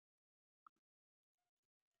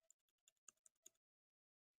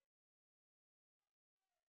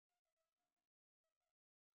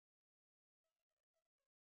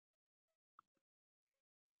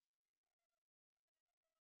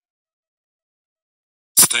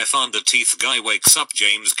Stephane the teeth guy wakes up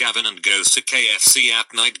James Gavin and goes to KFC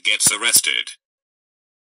at night, gets arrested.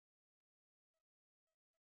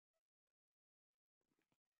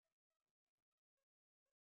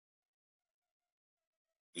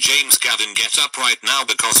 James Gavin, get up right now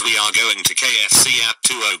because we are going to KFC at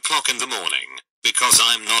 2 o'clock in the morning. Because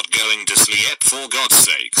I'm not going to sleep, for God's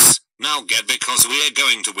sakes. Now get, because we're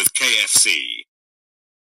going to with KFC.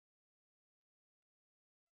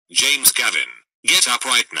 James Gavin, get up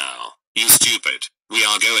right now, you stupid. We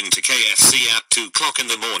are going to KFC at 2 o'clock in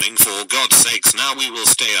the morning, for God's sakes. Now we will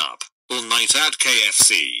stay up all night at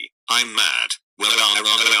KFC. I'm mad.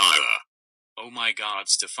 Oh my God,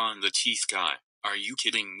 Stephane the teeth guy. Are you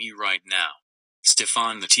kidding me right now?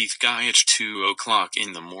 Stephane the teeth guy, it's 2 o'clock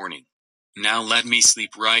in the morning. Now let me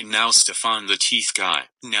sleep right now, Stephane the teeth guy.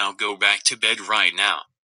 Now go back to bed right now.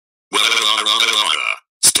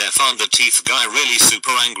 Stephane the teeth guy really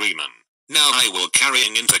super angry man. Now I will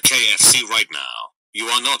carrying into KFC right now. You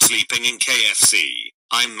are not sleeping in KFC.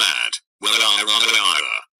 I'm mad.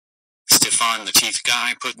 Stephane the teeth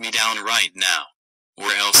guy, put me down right now. Or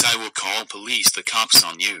else I will call police, the cops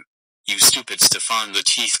on you. You stupid Stephane the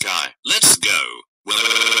teeth guy. Let's go.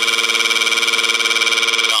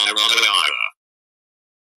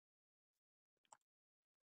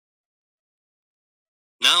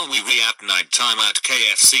 Now we at night time at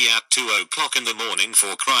KFC at 2 o'clock in the morning,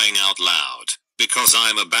 for crying out loud. Because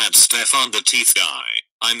I'm a bad Stephane the teeth guy.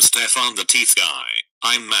 I'm Stephane the teeth guy.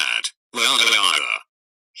 I'm mad.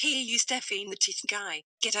 Hey you Stephane the teeth guy,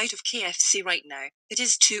 get out of KFC right now. It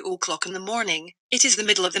is 2 o'clock in the morning. It is the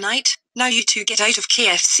middle of the night. Now you two get out of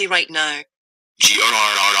KFC right now.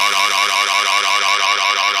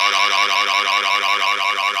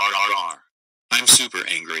 I'm super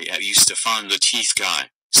angry at you, Stephane the teeth guy.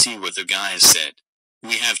 See what the guy has said.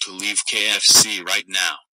 We have to leave KFC right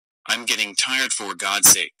now. I'm getting tired, for God's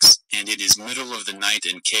sakes, and it is middle of the night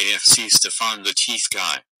in KFC, Stephane the teeth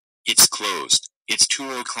guy. It's closed. It's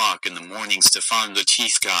 2 o'clock in the morning, Stephane the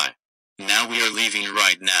teeth guy. Now we are leaving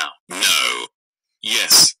right now. No.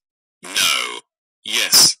 Yes. No.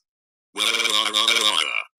 Yes.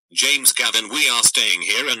 James Gavin, we are staying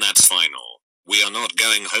here and that's final. We are not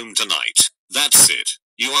going home tonight. That's it.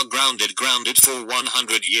 You are grounded for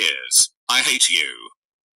 100 years. I hate you.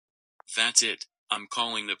 That's it. I'm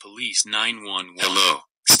calling the police 911. Hello.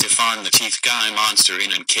 Stephane the teeth guy monster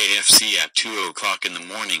in KFC at 2 o'clock in the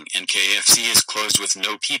morning, and KFC is closed with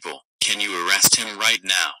no people. Can you arrest him right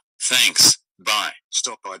now? Thanks. Bye.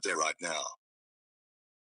 Stop right there right now.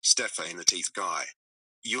 Stephane the teeth guy.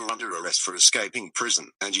 You're under arrest for escaping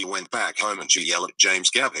prison, and you went back home and you yelled at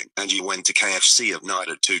James Gavin, and you went to KFC at night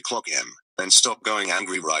at 2 o'clock am. And stop going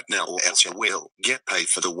angry right now, or else you will get paid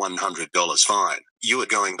for the $100 fine. You are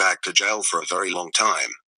going back to jail for a very long time.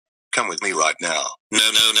 Come with me right now. No.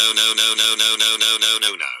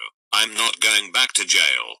 I'm not going back to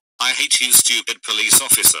jail. I hate you, stupid police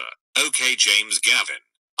officer. Okay, James Gavin.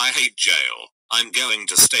 I hate jail. I'm going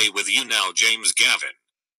to stay with you now, James Gavin.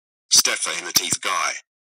 Stephane the teeth guy.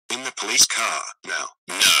 In the police car, now.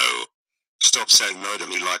 No. Stop saying no to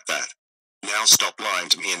me like that. Now stop lying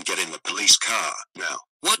to me and get in the police car, now.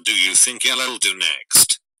 What do you think you'll do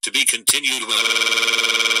next? To be continued.